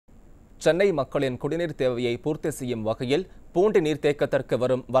சென்னை மக்களின் குடிநீர் தேவையை பூர்த்தி செய்யும் வகையில் பூண்டி நீர்த்தேக்கத்திற்கு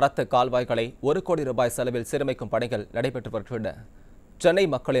வரும் வரத்து கால்வாய்களை 1 கோடி ரூபாய் செலவில் சீரமைக்கும் பணிகள் நடைபெற்று வருகின்றன. சென்னை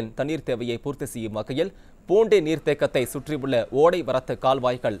மக்களின் தண்ணீர் தேவையை பூர்த்தி செய்யும் வகையில் பூண்டி நீர்த்தேக்கத்தை சுற்றியுள்ள ஓடை வரத்து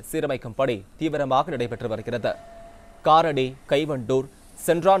கால்வாய்கள் சீரமைக்கும் பணி தீவிரமாக நடைபெற்று வருகிறது. காரடி, கைவண்டூர்,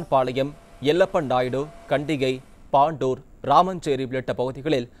 சென்றான்பாளையம், எல்லப்பன் நாயுடு, கண்டிகை, பாண்டூர், ராமஞ்சேரி உள்ளிட்ட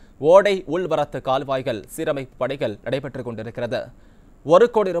பகுதிகளில் ஓடை உள்வரத்து கால்வாய்கள் சீரமைப்பு பணிகள் நடைபெற்றுக் கொண்டிருக்கிறது. 1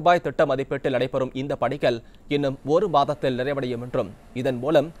 கோடி ரூபாய் திட்ட மதிப்பீட்டில் நடைபெறும் இந்த பணிகள் இன்னும் 1 மாதத்தில் நிறைவடையும் என்றும் இதன்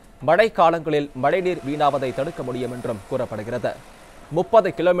மூலம் மழை காலங்களில் மழைநீர் வீணாவதை தடுக்க முடியும் என்றும் கூறப்படுகிறது.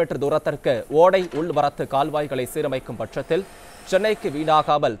 30 கிலோமீட்டர் தூரத்திற்கு ஓடை உள்வரத்து கால்வாய்களை சீரமைக்கும் பட்சத்தில் சென்னைக்கு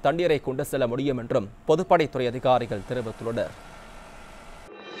வீணாகாமல் தண்ணீரை கொண்டு செல்ல முடியும் என்றும் பொதுப்பணித்துறை அதிகாரிகள் தெரிவித்துள்ளனர்.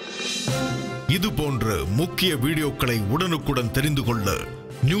 இது போன்ற முக்கிய வீடியோக்களை உடனுக்குடன் தெரிந்து கொள்ள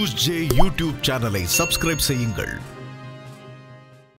NewsJ யூடியூப் சேனலை சப்ஸ்கிரைப் செய்யுங்கள்.